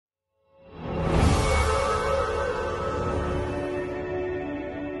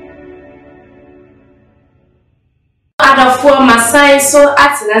for my science so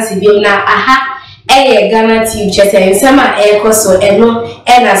at na aha GhanaTube chese nsema ekoso eno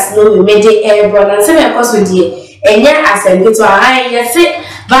ena slow meje airborne na nsema ekoso die enya asembito ahan yese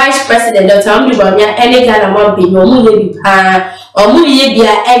Vice President Dr. Bawumia ene Ghana man bi no mu ye bi pa omu ye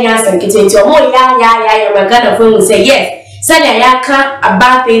bia enya asembito nti omu ya Ghana for say yes said I can't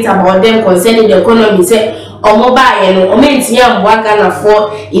bad things about them concerning the economy. Say, or mobile and Omentia Ghana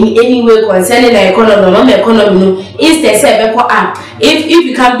for in any way concerning the economy. Instead, say, if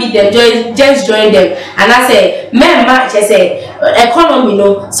you can't beat them, just join them. And I say, men match, I say, economy,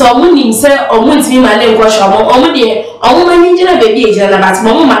 no. So, Moon say, or Moon to my name, wash or Moody, or woman in baby, but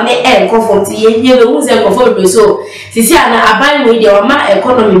Mamma and comfort, here the wounds and comfort. So, Sisiana, I buy with your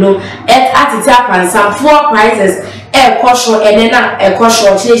economy, no, at the tap and some 4 prices. Caution and then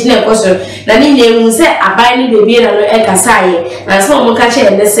caution, changing a caution. Nanny will say, I buy any baby and a Kasai, and some Mokache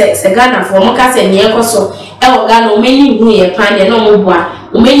and the sex, a Ghana for Mokas and Yankoso, Elgano, many who ye pan and no more,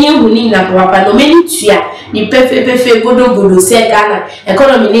 many who need a papa, no many chia, the perfect good, say Ghana,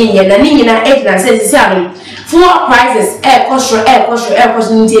 economy, and Nanina, Edna says, 4 prices, caution,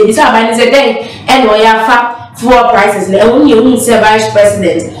 this is a day, and we have 4 prices, and only you say Vice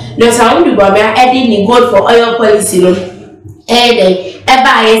President. No sound to Bawumia adding gold for oil policy. No,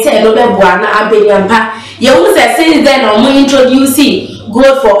 I said, no, Buana, Abenian Pa. You will say, since then, I'm introducing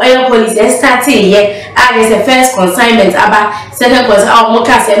gold for oil policy starting here. And it's a first consignment about second consignment.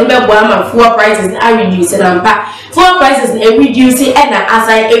 Mokas and Buama 4 prices are reducing and 4 prices are reducing and as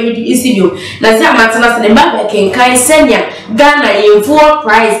I reducing you. Now, some Martinas and Baba can kind Senya Ghana in 4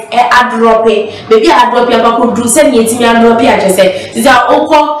 price a drop it. Maybe I drop your could do send it to me and drop it. I just say, these are all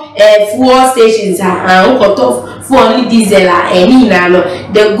 4 stations are 4 only diesel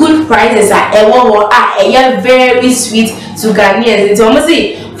and the good prices are very sweet to Ghanaians. It's almost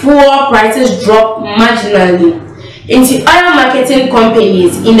 4 prices drop marginally. Into oil marketing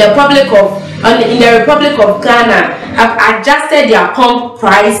companies in the Republic of Ghana have adjusted their pump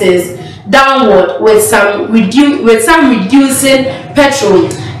prices downward with some reducing petrol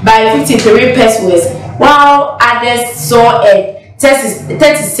by 53 pesos, while others saw a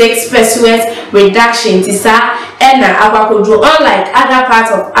 36 pesos reduction. Unlike other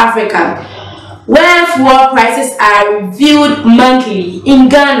parts of Africa, where fuel prices are reviewed monthly in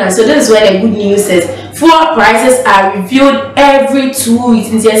Ghana. So this is where the good news is. Fuel prices are reviewed every 2 weeks.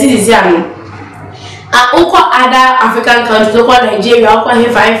 Other African countries, Nigeria,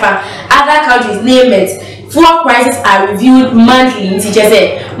 other countries, name it. Fuel prices are reviewed monthly.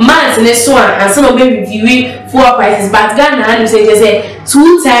 Months in this one, and some of them reviewing fuel prices. But Ghana, say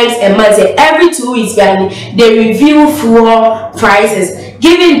 2 times a month, every 2 weeks, they review fuel prices.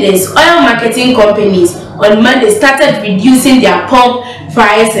 Given this, oil marketing companies on Monday started reducing their pump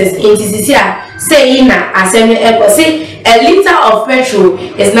prices in TCC, saying a liter of petrol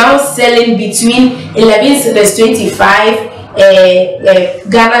is now selling between 11 cedis 25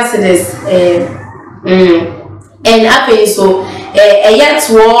 Ghana cedis and up so a year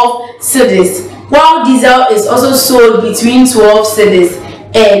 12 cedis, while diesel is also sold between 12 cedis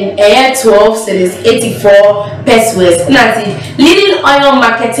and a year 12 cedis 84 pesos. Leading oil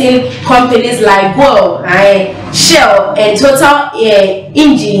marketing companies like Shell and Total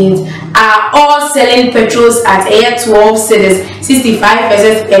Engines are all selling petrols at a year 12 cedis 65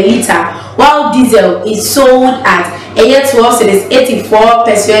 pesos per liter, while diesel is sold at a year 12 cedis 84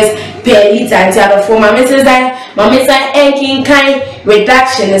 pesos per liter. And for my message kind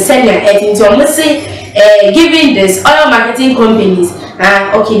reduction and sending it into almost giving this oil marketing companies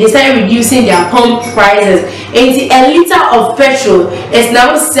they started reducing their pump prices. And a liter of petrol is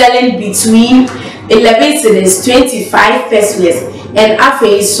now selling between 11 cedis 25 pesos and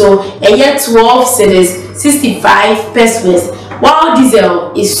so a year 12 cedis 65 pesos, while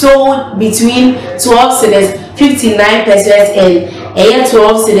diesel is sold between 12 cedis 59 pesos and a year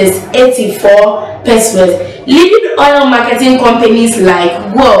 12 cedis 84 pesos. Leading oil marketing companies like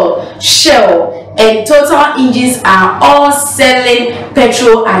Shell and Total Engines are all selling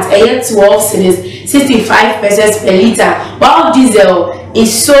petrol at a year 12 cedis 65 pesos per liter, while diesel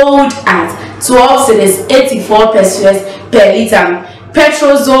is sold at 12 cedis 84 pesos per liter.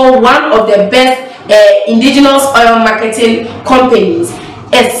 Petrozone, one of the best indigenous oil marketing companies,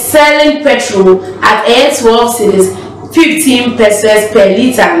 is selling petrol at a year 12 cedis 15 pesos per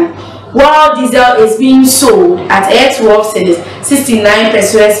liter, while diesel is being sold at a year 12 cedis 69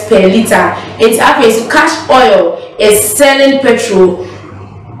 pesos per liter. It's actually so cash oil is selling petrol.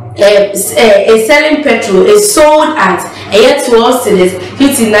 Is sold at a year 12 cedis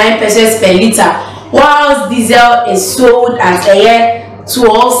 59 pesos per liter, while diesel is sold at a year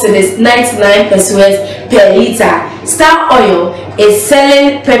 12 cedis 99 pesos per liter. Star Oil is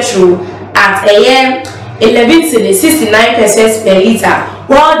selling petrol at a year 11 cedis 69 pesos per liter,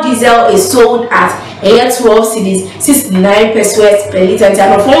 while diesel is sold at a year 12 cedis 69 pesos per liter. And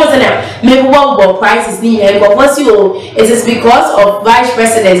maybe what prices needed, but what's you? It is because of Vice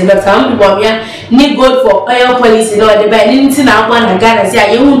President Dr. Bawumia need good for oil policy. No, the anything I want to Ghana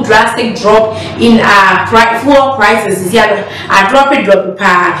say you drastic drop in fuel prices. Yeah, a drop it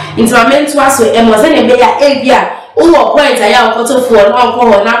into a mental so emotion and be a point I have got for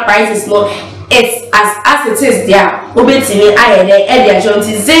alcohol not prices no. It's as it is there. Obetini Ayer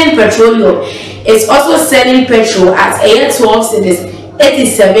Zen Petroleum is also selling petrol at a 12 cedis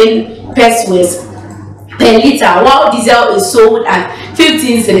 87 pesos per liter, while diesel is sold at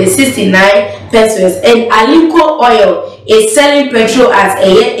 15 cedis 69 pesos, and Alinco Oil is selling petrol at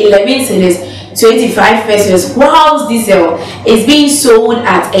a 11 cedis 25 pesos, while diesel is being sold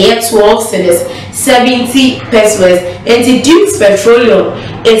at a 12 cedis 70 pesos, and the Duke's Petroleum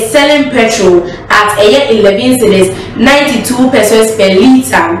is selling petrol at a 11 cedis 92 pesos per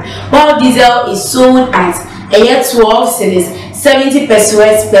liter, while diesel is sold at a 12 cedis 70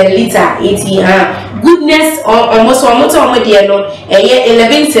 pesos per liter. Goodness almost 11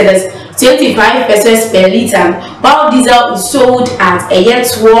 cedis 25 pesos per liter, while diesel is sold at a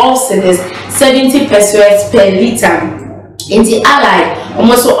 12 cedis 70 pesos per liter. In the Allied,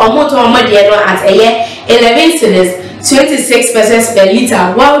 almost at a 11 cedis 26 pesos per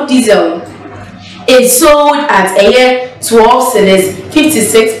liter, while diesel is sold at a 12 cedis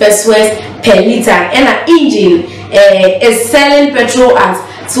 56 pesos per liter, and an engine is selling petrol at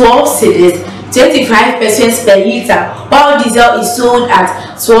 12 cedis 25 pesos per liter, while diesel is sold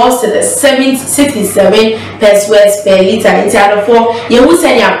at 12 cedis 67 pesos per liter. In the for you will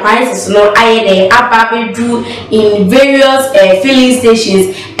send your prices no I do in various filling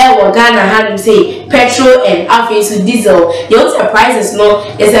stations. Ghana had to say petrol and to diesel. You the prices no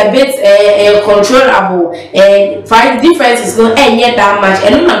is a bit controllable, and price difference is not yet that much.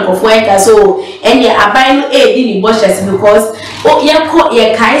 And no go for it so and you are buying in bushes because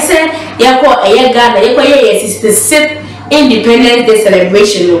Ghana Independence Day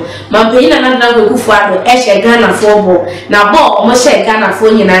celebration. My pain another go for Ghana for now almost Ghana for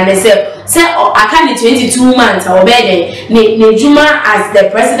you and say I can't 22 months or better. Juma as the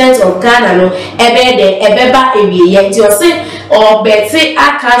president of Ghana no ebeba yet you say or Betsy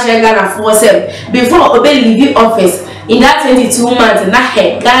I can't Ghana for before obey leave office. In that 22 months,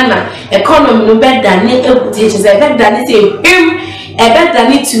 Ghana economy no better than it is better than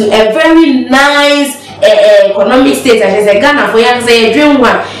it to a very nice economic state as a Ghana for young say dream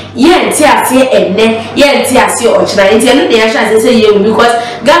one. Yeah, say and then say or China. Say because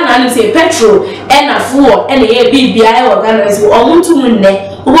Ghana say petrol and a fuel and a BBI or Ghana is on to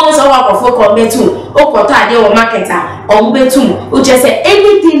who wants our for combetum or Kota or marketer or Mubetum, which I say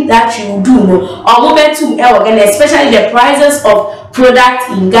anything that you do or Mubetum, especially the prices of product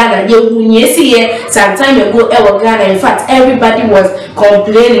in Ghana. Some time ago Ghana, in fact everybody was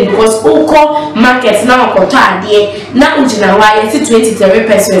complaining because Oko markets now Kota now why 23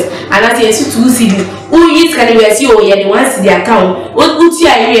 pesos and as you 2 cedis. Who is can be see oh the ones the account what see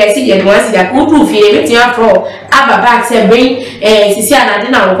the ones the account for back say bring sisi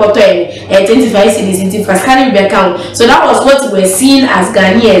anadina okoto 25 cedis into first carrying the account. So that was what we were seeing as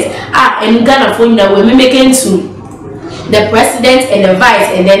Ghanaians and Ghana for now we're making to the president and the vice,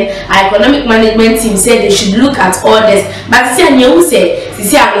 and then our economic management team said they should look at all this. But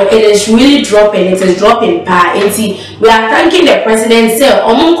it is really dropping. It is dropping. We are thanking the president. Say,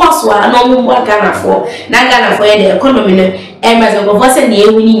 Ghana for the economy. And as a person,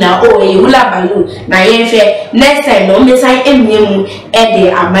 now next time no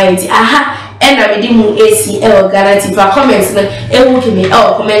and I made him AC GhanaTube for comments. I will give me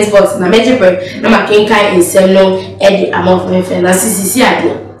our comments box. Na major na makinka in 7 no. Eddie amount of my friends. Sisi adi.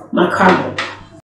 Makamo.